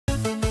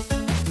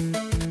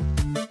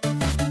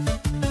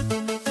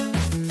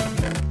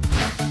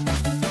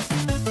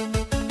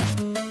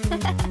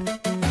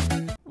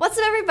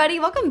everybody,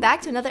 welcome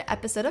back to another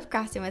episode of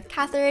Crafting with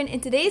Katherine.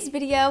 In today's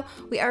video,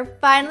 we are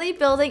finally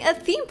building a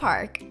theme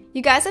park.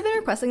 You guys have been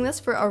requesting this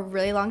for a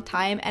really long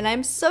time, and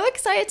I'm so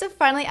excited to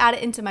finally add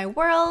it into my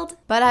world.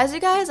 But as you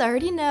guys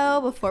already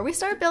know, before we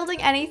start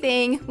building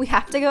anything, we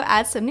have to go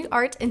add some new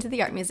art into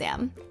the art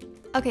museum.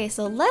 Okay,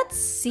 so let's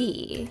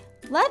see.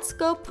 Let's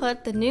go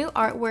put the new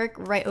artwork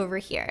right over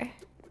here.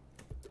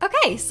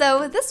 Okay,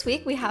 so this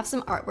week we have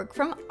some artwork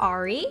from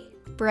Ari,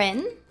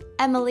 Bryn,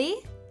 Emily,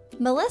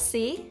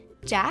 Melissa,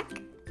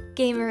 Jack,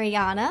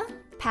 Gameriana,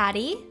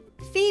 Patty,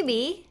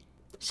 Phoebe,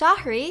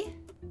 Shahri,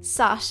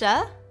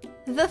 Sasha,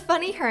 The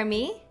Funny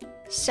Hermie,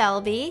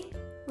 Shelby,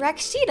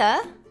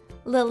 Rakshita,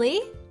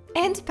 Lily,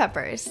 and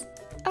Peppers.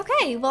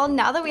 Okay, well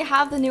now that we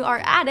have the new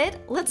art added,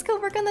 let's go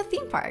work on the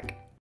theme park.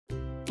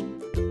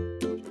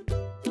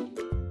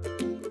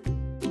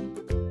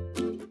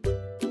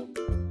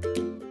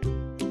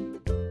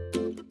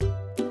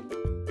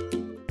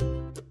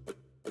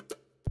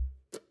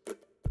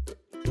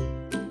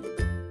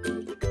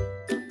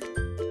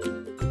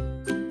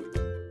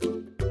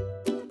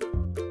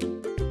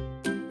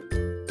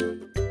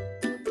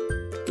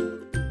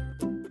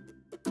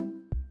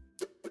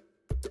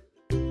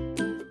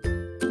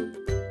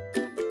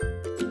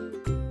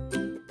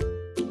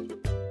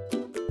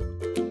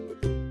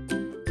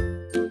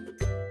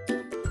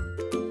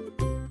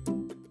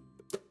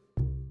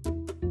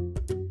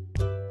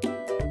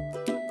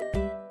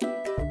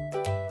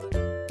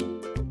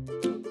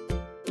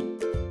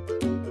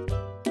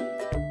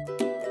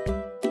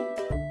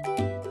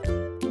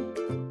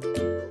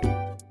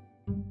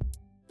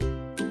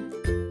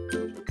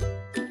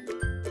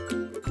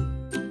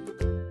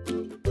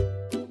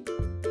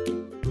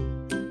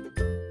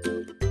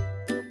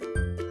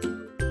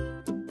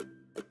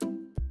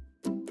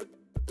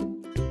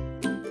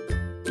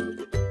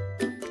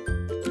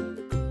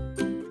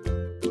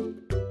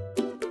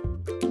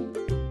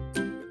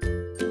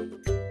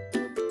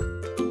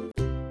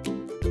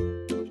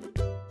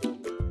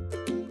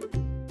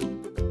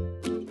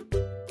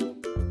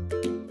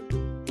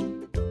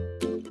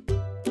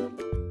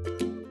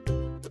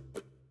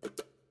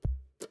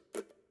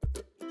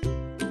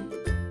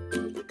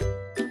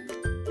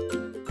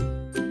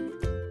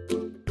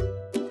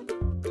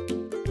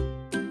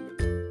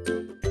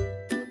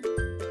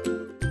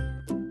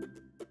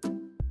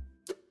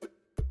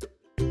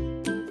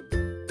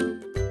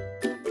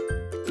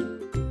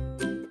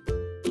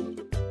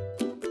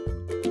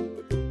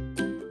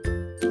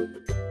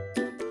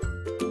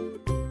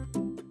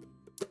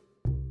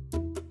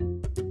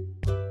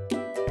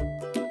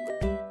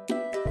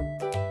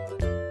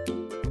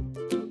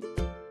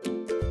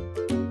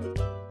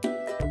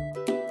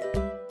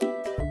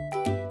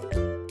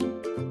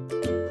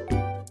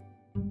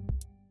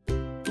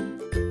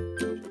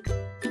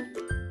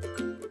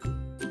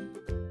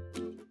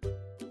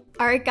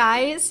 Alright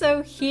guys,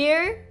 so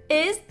here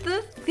is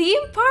the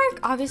theme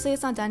park. Obviously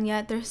it's not done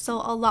yet, there's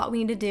still a lot we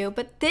need to do,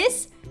 but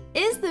this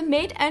is the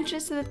main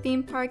entrance to the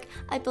theme park.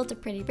 I built a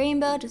pretty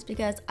rainbow just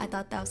because I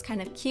thought that was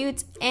kind of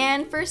cute,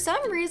 and for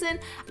some reason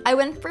I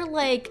went for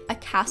like a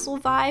castle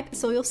vibe,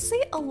 so you'll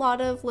see a lot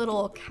of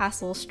little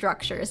castle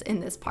structures in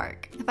this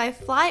park. If I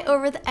fly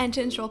over the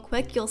entrance real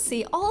quick, you'll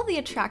see all the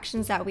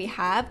attractions that we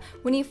have.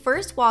 When you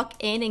first walk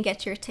in and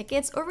get your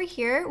tickets, over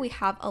here we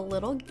have a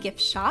little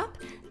gift shop.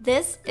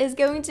 This is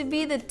going to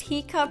be the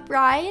teacup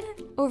ride.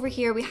 Over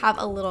here we have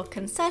a little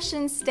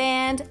concession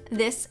stand.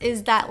 This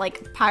is that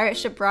like pirate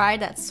ship ride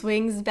that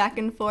swings back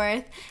and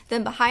forth.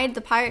 Then behind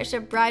the pirate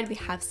ship ride we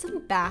have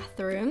some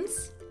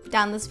bathrooms.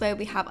 Down this way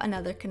we have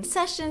another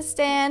concession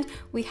stand.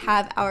 We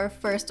have our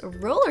first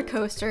roller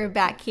coaster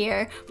back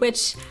here,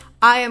 which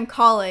I am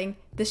calling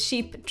the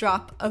sheep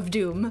drop of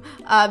doom.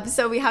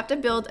 So we have to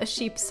build a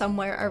sheep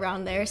somewhere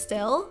around there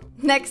still.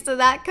 Next to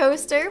that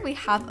coaster, we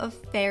have a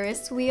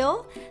Ferris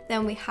wheel.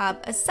 Then we have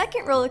a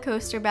second roller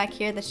coaster back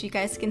here that you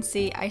guys can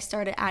see I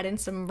started adding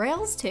some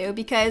rails to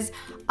because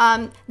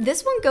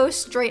this one goes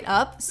straight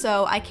up,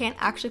 so I can't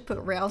actually put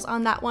rails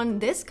on that one.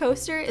 This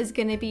coaster is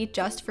gonna be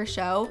just for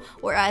show,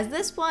 whereas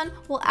this one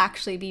will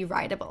actually be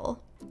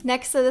rideable.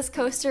 Next to this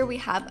coaster, we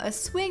have a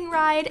swing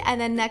ride,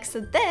 and then next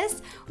to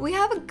this, we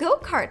have a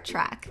go-kart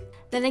track.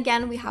 Then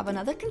again, we have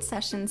another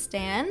concession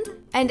stand.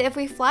 And if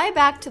we fly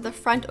back to the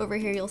front over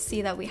here, you'll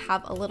see that we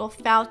have a little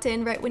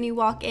fountain right when you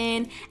walk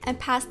in. And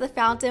past the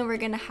fountain, we're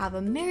gonna have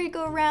a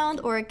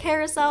merry-go-round or a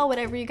carousel,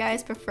 whatever you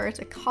guys prefer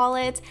to call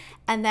it.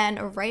 And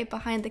then right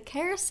behind the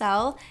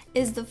carousel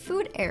is the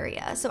food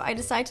area. So I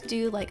decided to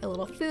do like a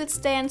little food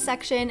stand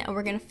section, and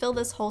we're gonna fill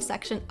this whole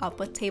section up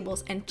with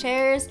tables and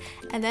chairs.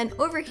 And then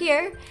over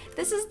here,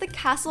 this is the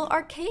castle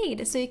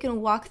arcade. So you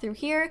can walk through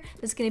here.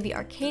 There's gonna be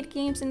arcade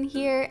games in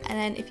here. And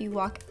then if you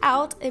walk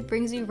out, it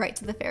brings you right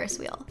to the Ferris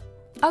wheel.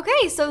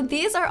 Okay, so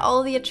these are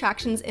all the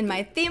attractions in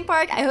my theme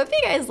park. I hope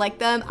you guys like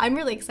them. I'm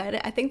really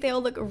excited. I think they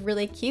all look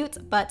really cute,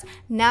 but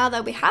now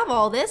that we have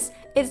all this,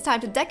 it's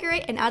time to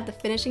decorate and add the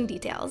finishing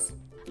details.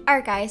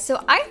 Alright guys,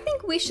 so I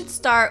think we should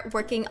start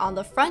working on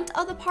the front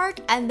of the park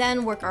and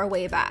then work our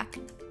way back.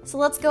 So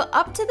let's go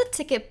up to the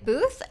ticket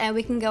booth and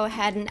we can go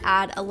ahead and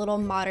add a little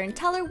modern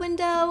teller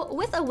window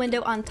with a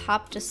window on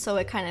top just so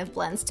it kind of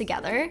blends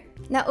together.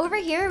 Now over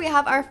here we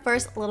have our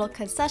first little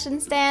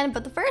concession stand,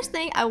 but the first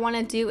thing I want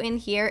to do in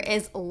here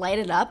is light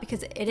it up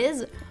because it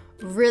is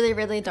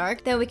really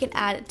dark. Then we can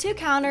add 2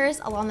 counters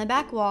along the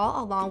back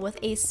wall along with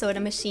a soda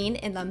machine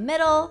in the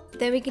middle.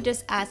 Then we can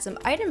just add some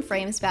item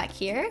frames back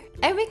here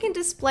and we can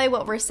display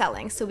what we're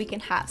selling. So we can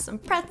have some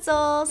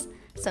pretzels,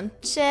 some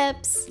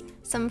chips,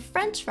 some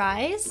french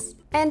fries,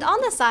 and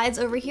on the sides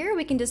over here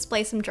we can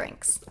display some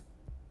drinks.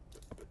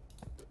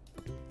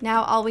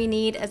 Now all we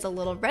need is a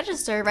little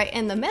register right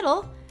in the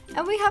middle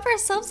and we have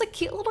ourselves a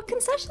cute little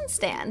concession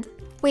stand.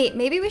 Wait,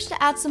 maybe we should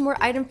add some more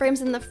item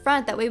frames in the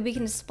front, that way we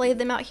can display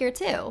them out here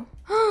too.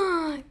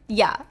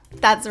 Yeah,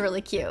 that's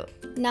really cute.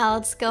 Now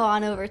let's go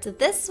on over to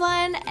this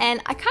one,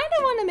 and I kind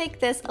of want to make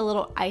this a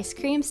little ice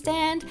cream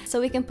stand,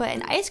 so we can put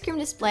an ice cream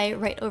display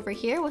right over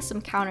here with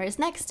some counters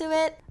next to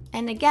it.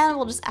 And again,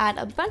 we'll just add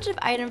a bunch of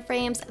item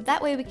frames,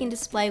 that way we can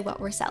display what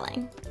we're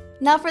selling.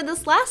 Now for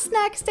this last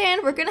snack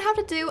stand, we're gonna have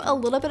to do a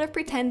little bit of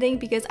pretending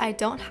because I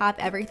don't have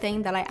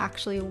everything that I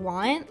actually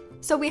want.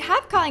 So we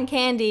have cotton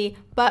candy,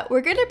 but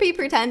we're gonna be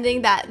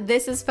pretending that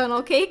this is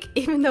funnel cake,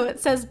 even though it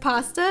says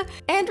pasta.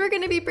 And we're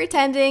gonna be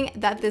pretending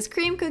that this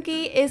cream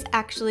cookie is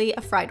actually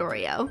a fried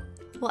Oreo.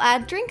 We'll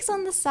add drinks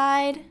on the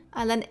side,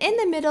 and then in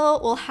the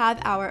middle, we'll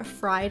have our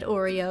fried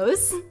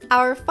Oreos,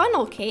 our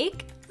funnel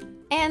cake,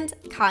 and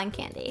cotton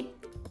candy.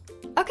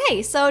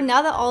 Okay, so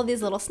now that all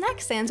these little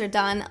snack stands are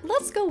done,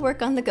 let's go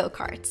work on the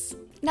go-karts.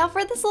 Now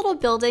for this little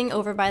building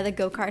over by the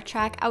go-kart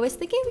track, I was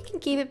thinking we can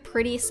keep it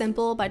pretty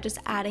simple by just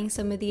adding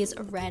some of these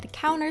red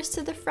counters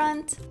to the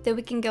front. Then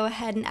we can go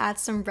ahead and add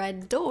some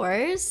red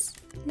doors.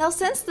 Now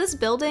since this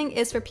building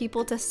is for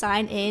people to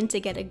sign in to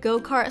get a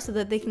go-kart so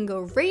that they can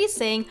go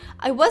racing,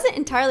 I wasn't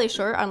entirely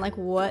sure on like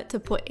what to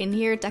put in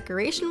here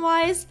decoration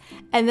wise.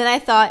 And then I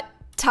thought,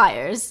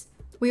 tires.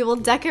 We will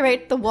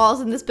decorate the walls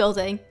in this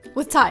building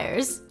with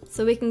tires.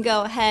 So we can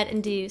go ahead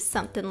and do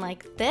something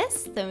like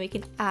this. Then we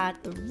can add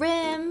the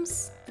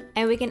rims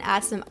and we can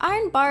add some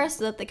iron bars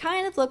so that they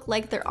kind of look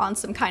like they're on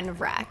some kind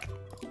of rack.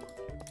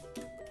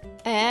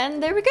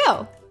 And there we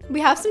go. We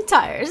have some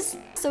tires.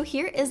 So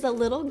here is the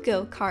little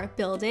go-kart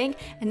building.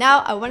 And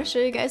now I want to show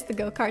you guys the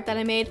go-kart that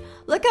I made.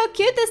 Look how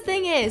cute this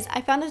thing is.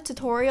 I found a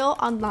tutorial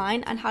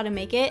online on how to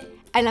make it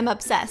and I'm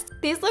obsessed.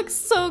 These look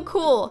so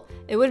cool.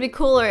 It would be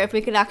cooler if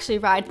we could actually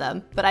ride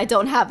them, but I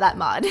don't have that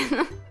mod.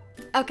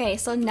 Okay,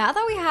 so now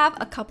that we have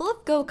a couple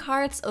of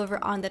go-karts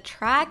over on the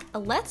track,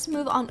 let's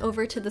move on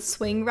over to the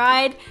swing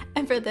ride.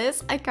 And for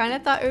this, I kind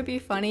of thought it would be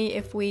funny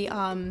if we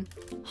hung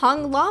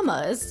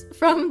llamas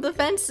from the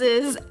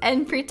fences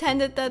and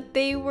pretended that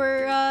they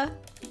were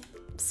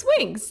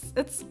swings.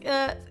 It's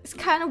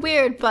kind of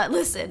weird, but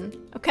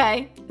listen,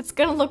 okay? It's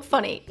gonna look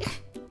funny.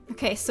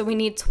 Okay, so we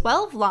need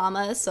 12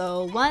 llamas,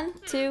 so 1,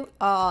 2,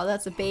 oh,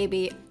 that's a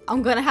baby.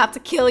 I'm gonna have to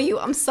kill you,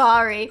 I'm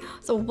sorry.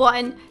 So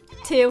 1,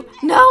 2,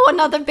 no,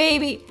 another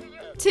baby.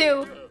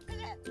 2,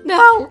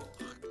 no,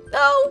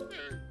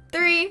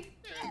 3,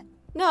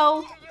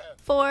 no,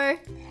 4,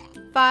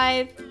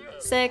 5,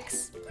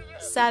 6,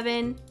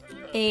 7,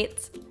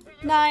 8,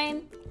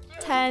 9,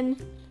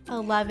 10,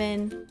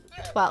 11,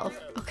 12.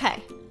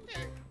 Okay,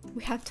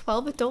 we have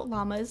 12 adult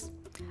llamas.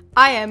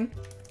 I am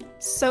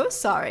so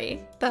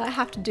sorry that I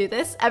have to do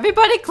this.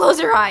 Everybody close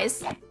your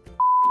eyes.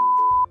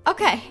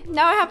 Okay,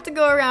 now I have to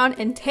go around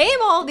and tame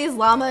all these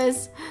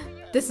llamas.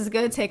 This is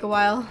gonna take a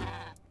while.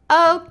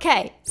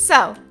 Okay,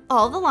 so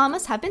all the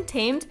llamas have been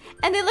tamed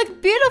and they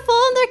look beautiful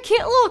in their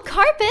cute little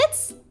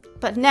carpets.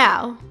 But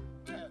now,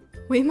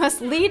 we must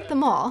lead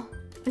them all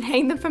and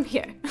hang them from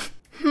here.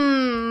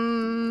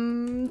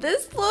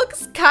 This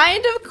looks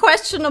kind of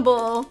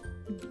questionable,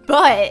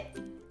 but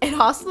it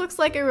also looks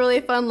like a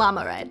really fun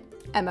llama ride.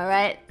 Am I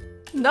right?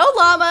 No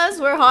llamas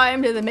were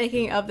harmed in the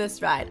making of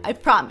this ride, I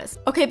promise.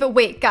 Okay, but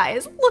wait,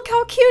 guys, look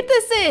how cute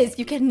this is.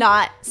 You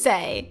cannot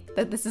say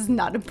that this is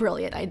not a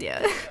brilliant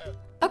idea.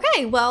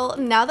 Okay, well,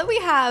 now that we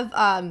have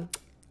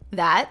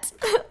that,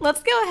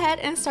 let's go ahead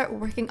and start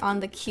working on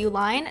the queue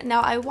line.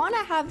 Now, I want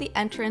to have the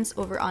entrance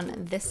over on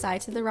this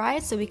side to the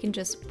ride, so we can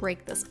just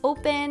break this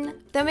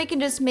open. Then we can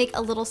just make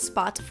a little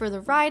spot for the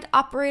ride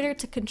operator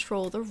to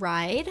control the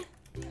ride.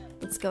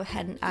 Let's go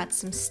ahead and add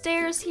some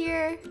stairs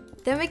here.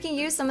 Then we can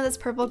use some of this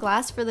purple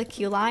glass for the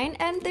queue line,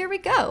 and there we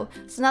go.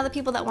 So now the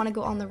people that want to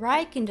go on the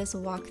ride can just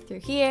walk through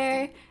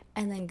here,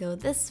 and then go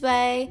this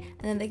way,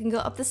 and then they can go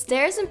up the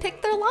stairs and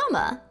pick their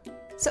llama.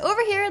 So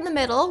over here in the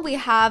middle, we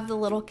have the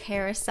little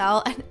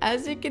carousel, and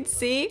as you can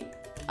see,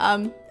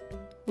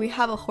 we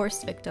have a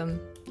horse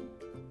victim.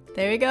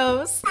 There he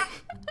goes.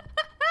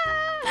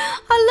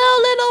 Hello,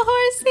 little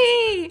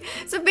horsey!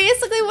 So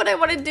basically what I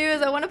want to do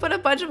is I want to put a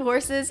bunch of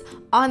horses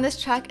on this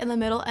track in the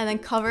middle and then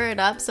cover it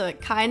up so it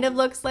kind of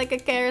looks like a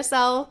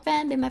carousel.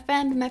 Friend, be my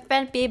friend, be my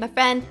friend, be my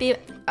friend, be...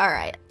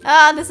 Alright.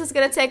 This is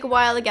gonna take a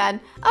while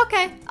again.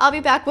 Okay, I'll be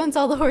back once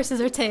all the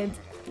horses are tamed.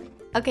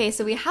 Okay,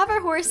 so we have our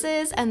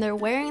horses and they're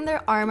wearing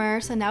their armor.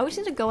 So now we just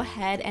need to go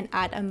ahead and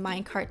add a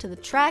minecart to the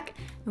track.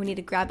 And we need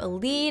to grab a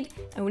lead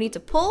and we need to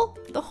pull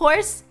the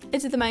horse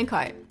into the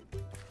minecart.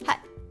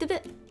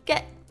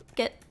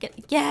 Get,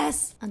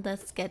 yes! And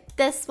let's get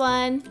this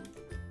one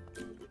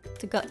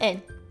to go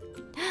in.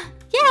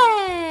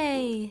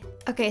 Yay!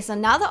 Okay, so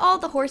now that all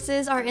the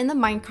horses are in the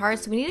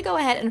minecarts, we need to go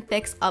ahead and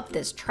fix up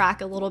this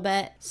track a little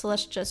bit. So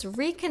let's just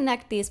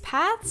reconnect these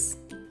paths.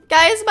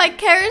 Guys, my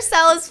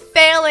carousel is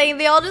failing.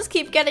 They all just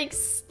keep getting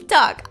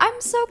stuck. I'm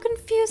so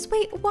confused.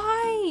 Wait,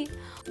 why?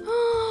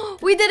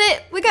 We did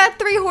it. We got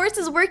 3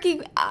 horses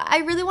working. I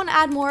really want to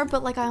add more,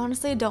 but like I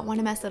honestly don't want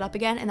to mess it up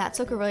again, and that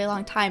took a really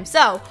long time.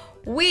 So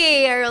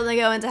we are only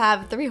going to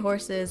have 3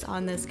 horses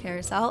on this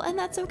carousel, and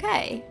that's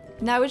okay.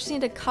 Now we just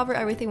need to cover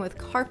everything with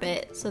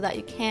carpet so that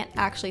you can't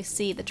actually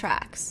see the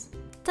tracks.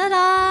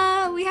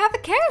 Ta-da! We have a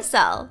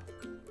carousel.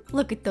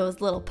 Look at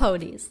those little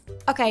ponies.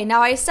 Okay,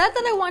 now I said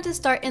that I want to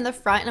start in the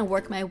front and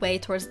work my way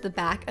towards the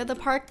back of the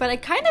park, but I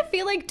kind of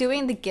feel like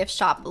doing the gift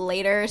shop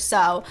later,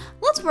 so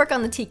let's work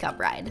on the teacup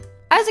ride.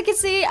 As you can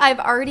see, I've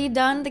already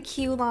done the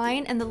queue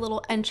line and the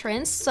little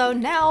entrance, so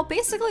now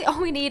basically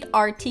all we need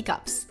are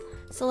teacups.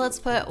 So let's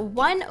put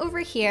one over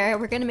here.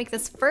 We're gonna make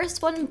this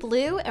first one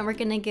blue and we're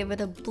gonna give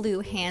it a blue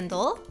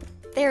handle.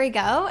 There we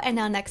go, and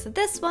now next to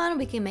this one,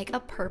 we can make a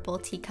purple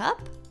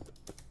teacup.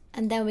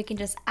 And then we can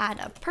just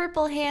add a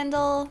purple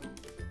handle.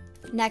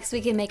 Next,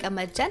 we can make a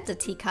magenta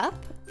teacup.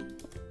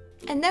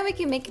 And then we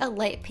can make a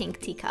light pink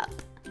teacup.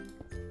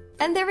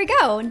 And there we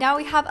go. Now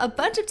we have a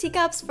bunch of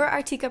teacups for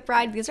our teacup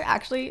ride. These are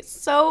actually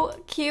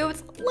so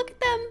cute. Look at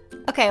them.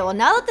 Okay, well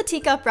now that the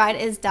teacup ride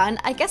is done,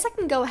 I guess I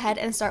can go ahead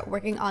and start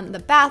working on the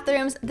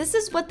bathrooms. This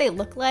is what they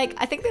look like.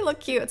 I think they look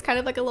cute. It's kind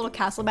of like a little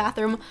castle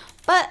bathroom.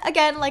 But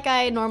again, like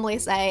I normally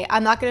say,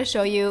 I'm not gonna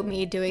show you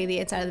me doing the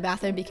inside of the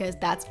bathroom because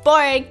that's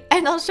boring,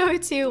 and I'll show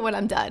it to you when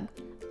I'm done.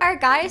 Alright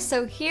guys,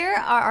 so here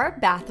are our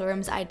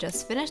bathrooms. I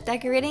just finished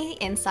decorating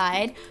the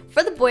inside.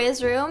 For the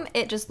boys' room,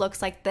 it just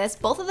looks like this.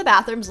 Both of the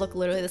bathrooms look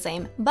literally the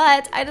same,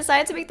 but I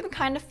decided to make them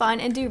kind of fun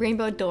and do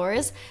rainbow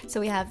doors. So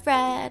we have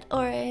red,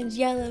 orange,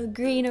 yellow,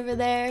 green over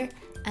there.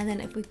 And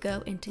then if we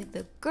go into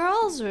the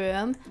girls'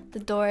 room, the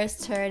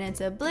doors turn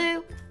into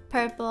blue,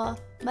 purple,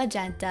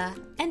 magenta,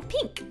 and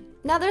pink.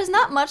 Now there's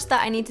not much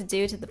that I need to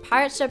do to the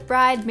pirate ship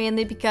ride,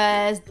 mainly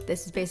because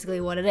this is basically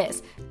what it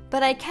is.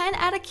 But I can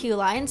add a queue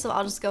line, so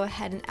I'll just go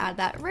ahead and add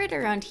that right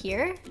around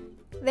here.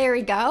 There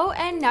we go,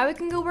 and now we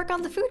can go work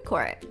on the food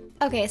court.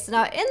 Okay, so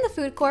now in the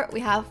food court, we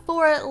have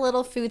 4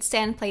 little food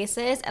stand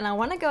places, and I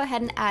want to go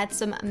ahead and add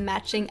some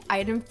matching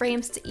item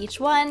frames to each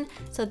one.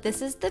 So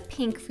this is the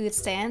pink food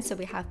stand, so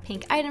we have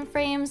pink item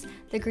frames.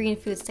 The green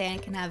food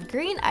stand can have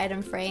green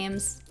item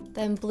frames.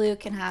 Then blue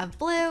can have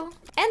blue,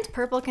 and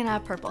purple can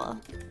have purple.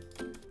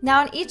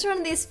 Now on each one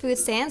of these food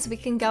stands, we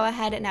can go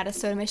ahead and add a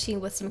soda machine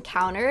with some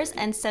counters,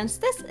 and since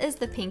this is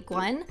the pink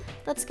one,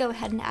 let's go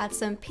ahead and add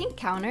some pink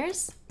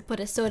counters.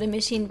 Put a soda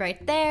machine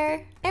right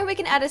there, and we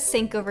can add a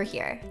sink over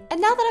here. And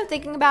now that I'm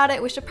thinking about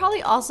it, we should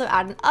probably also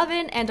add an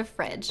oven and a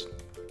fridge.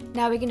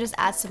 Now we can just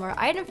add some more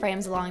item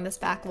frames along this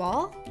back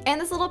wall.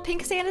 And this little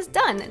pink stand is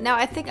done. Now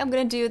I think I'm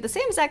gonna do the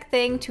same exact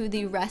thing to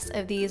the rest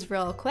of these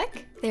real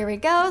quick. There we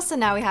go, so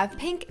now we have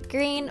pink,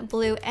 green,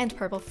 blue, and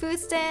purple food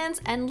stands,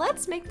 and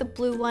let's make the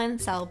blue one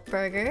sell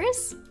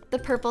burgers. The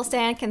purple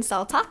stand can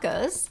sell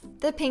tacos.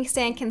 The pink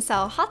stand can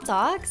sell hot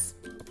dogs.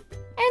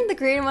 And the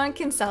green one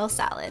can sell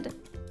salad.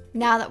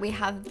 Now that we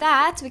have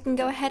that, we can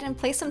go ahead and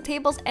place some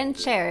tables and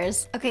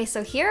chairs. Okay,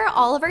 so here are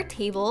all of our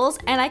tables,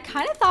 and I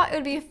kind of thought it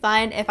would be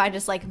fun if I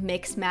just like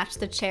mix match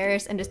the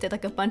chairs and just did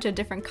like a bunch of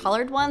different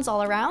colored ones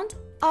all around.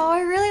 Oh,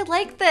 I really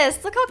like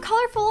this. Look how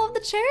colorful all of the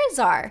chairs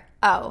are.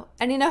 Oh,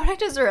 and you know what I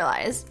just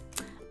realized?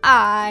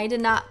 I did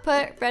not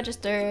put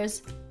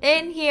registers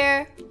in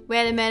here.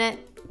 Wait a minute.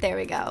 There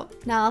we go.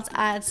 Now let's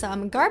add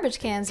some garbage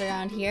cans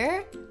around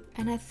here.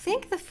 And I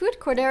think the food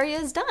court area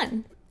is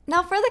done.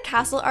 Now for the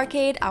castle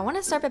arcade, I want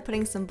to start by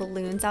putting some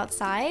balloons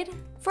outside.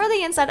 For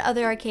the inside of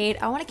the arcade,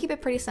 I want to keep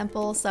it pretty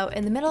simple. So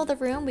in the middle of the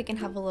room, we can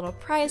have a little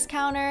prize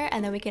counter,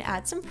 and then we can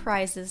add some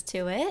prizes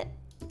to it.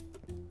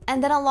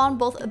 And then along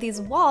both of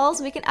these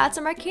walls, we can add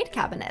some arcade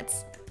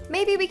cabinets.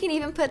 Maybe we can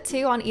even put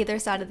 2 on either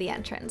side of the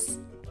entrance.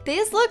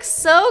 These look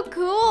so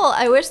cool.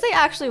 I wish they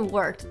actually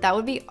worked. That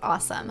would be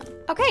awesome.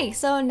 Okay,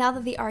 so now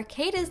that the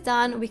arcade is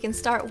done, we can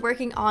start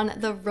working on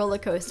the roller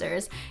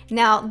coasters.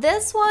 Now,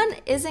 this one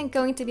isn't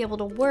going to be able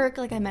to work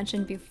like I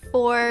mentioned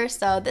before,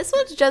 so this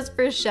one's just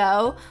for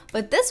show,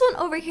 but this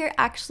one over here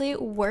actually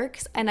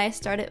works, and I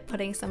started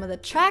putting some of the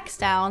tracks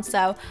down,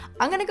 so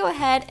I'm gonna go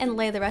ahead and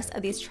lay the rest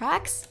of these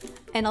tracks,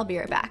 and I'll be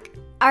right back.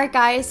 Alright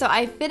guys, so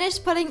I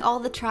finished putting all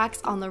the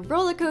tracks on the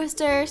roller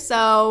coaster,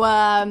 so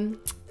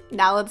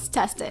now let's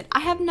test it.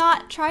 I have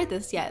not tried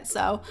this yet,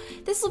 so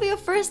this will be a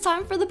first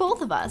time for the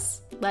both of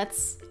us.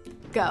 Let's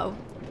go.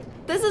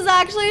 This is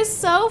actually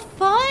so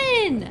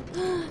fun!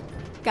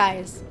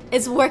 Guys,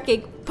 it's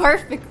working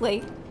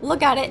perfectly.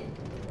 Look at it.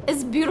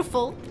 It's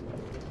beautiful.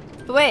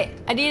 But wait,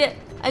 I need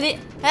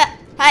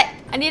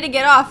to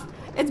get off.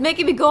 It's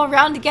making me go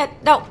around to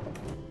get, no.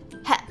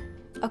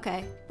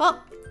 Okay,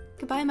 well,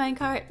 goodbye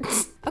minecart.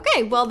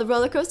 Okay, well the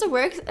roller coaster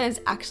works and it's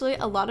actually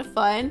a lot of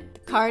fun. The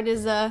cart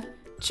is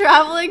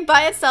traveling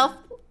by itself.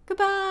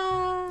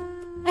 Goodbye.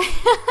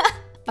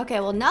 Okay,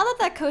 well now that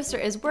that coaster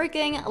is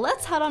working,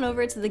 let's head on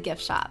over to the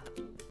gift shop.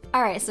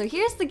 Alright, so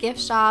here's the gift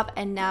shop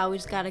and now we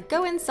just gotta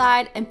go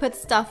inside and put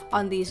stuff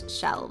on these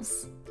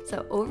shelves.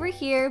 So over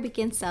here we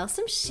can sell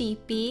some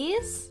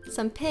sheepies,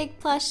 some pig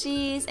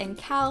plushies and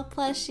cow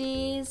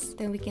plushies.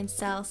 Then we can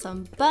sell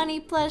some bunny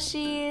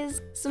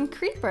plushies, some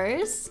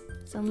creepers,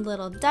 some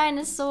little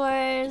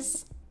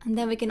dinosaurs, and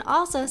then we can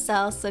also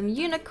sell some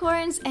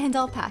unicorns and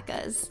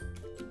alpacas.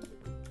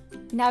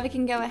 Now we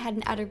can go ahead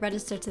and add a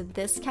register to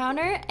this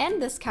counter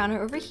and this counter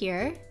over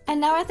here. And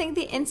now I think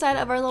the inside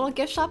of our little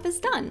gift shop is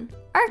done.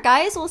 Alright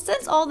guys, well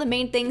since all the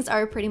main things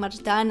are pretty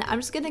much done, I'm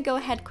just gonna go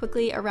ahead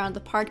quickly around the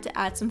park to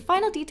add some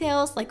final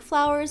details like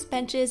flowers,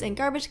 benches, and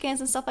garbage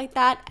cans and stuff like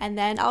that, and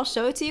then I'll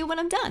show it to you when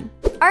I'm done.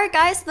 Alright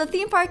guys, so the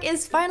theme park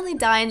is finally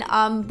done,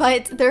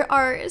 but there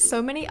are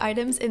so many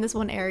items in this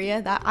one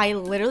area that I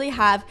literally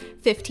have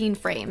 15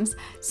 frames.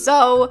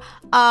 So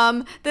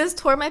this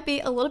tour might be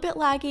a little bit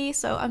laggy,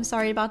 so I'm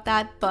sorry about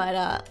that,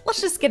 but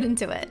let's just get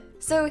into it.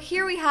 So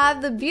here we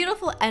have the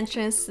beautiful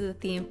entrance to the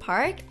theme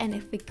park, and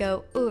if we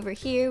go over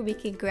here we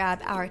can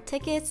grab our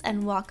tickets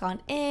and walk on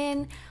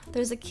in.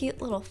 There's a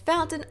cute little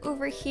fountain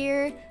over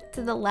here.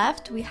 To the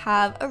left we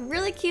have a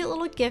really cute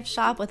little gift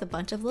shop with a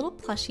bunch of little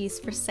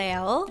plushies for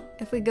sale.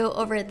 If we go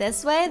over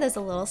this way there's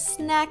a little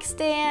snack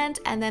stand,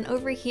 and then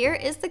over here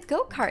is the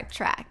go-kart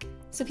track.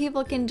 So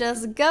people can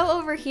just go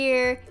over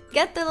here,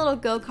 get their little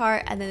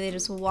go-kart, and then they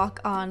just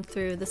walk on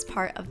through this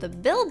part of the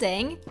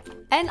building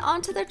and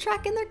onto their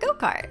track in their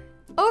go-kart.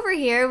 Over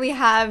here we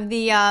have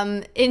the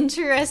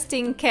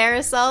interesting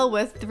carousel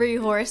with 3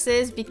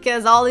 horses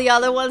because all the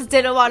other ones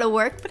didn't want to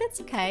work, but it's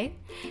okay.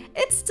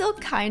 It still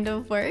kind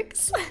of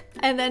works.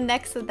 And then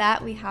next to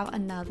that we have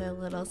another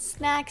little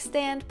snack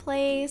stand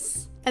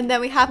place. And then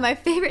we have my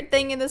favorite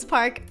thing in this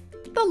park,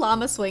 the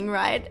llama swing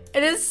ride.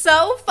 It is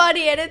so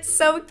funny and it's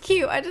so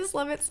cute. I just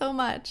love it so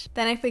much.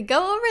 Then if we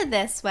go over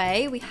this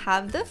way, we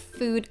have the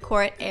food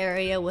court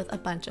area with a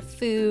bunch of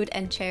food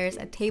and chairs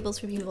and tables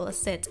for people to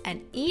sit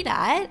and eat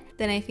at.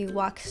 Then if you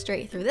walk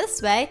straight through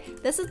this way,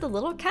 this is the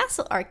little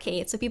castle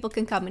arcade, so people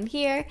can come in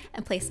here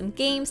and play some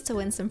games to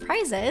win some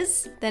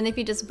prizes. Then if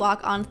you just walk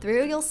on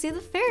through, you'll see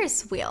the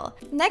Ferris wheel.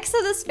 Next to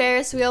this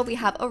Ferris wheel, we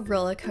have a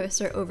roller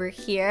coaster over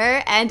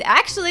here. And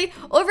actually,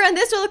 over on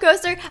this roller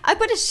coaster, I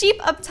put a sheep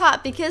up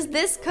top because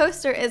this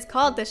coaster is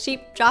called the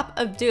Sheep Drop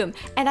of Doom.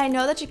 And I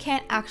know that you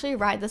can't actually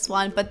ride this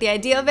one, but the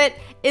idea of it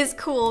is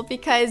cool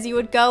because you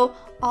would go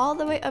all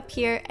the way up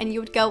here and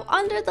you would go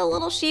under the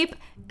little sheep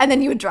and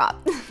then you would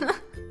drop.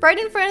 Right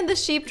in front of the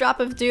Sheep Drop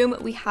of Doom,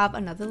 we have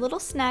another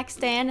little snack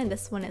stand, and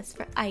this one is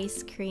for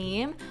ice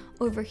cream.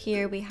 Over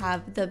here we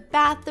have the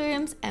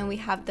bathrooms and we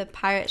have the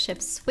pirate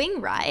ship swing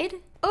ride.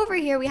 Over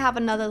here we have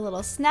another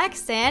little snack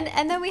stand,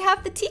 and then we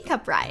have the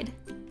teacup ride.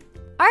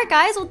 Alright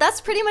guys, well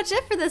that's pretty much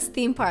it for this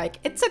theme park.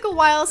 It took a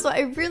while, so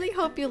I really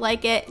hope you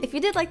like it. If you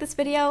did like this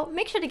video,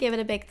 make sure to give it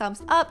a big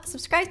thumbs up,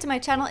 subscribe to my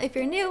channel if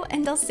you're new,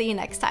 and I'll see you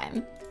next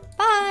time.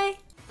 Bye!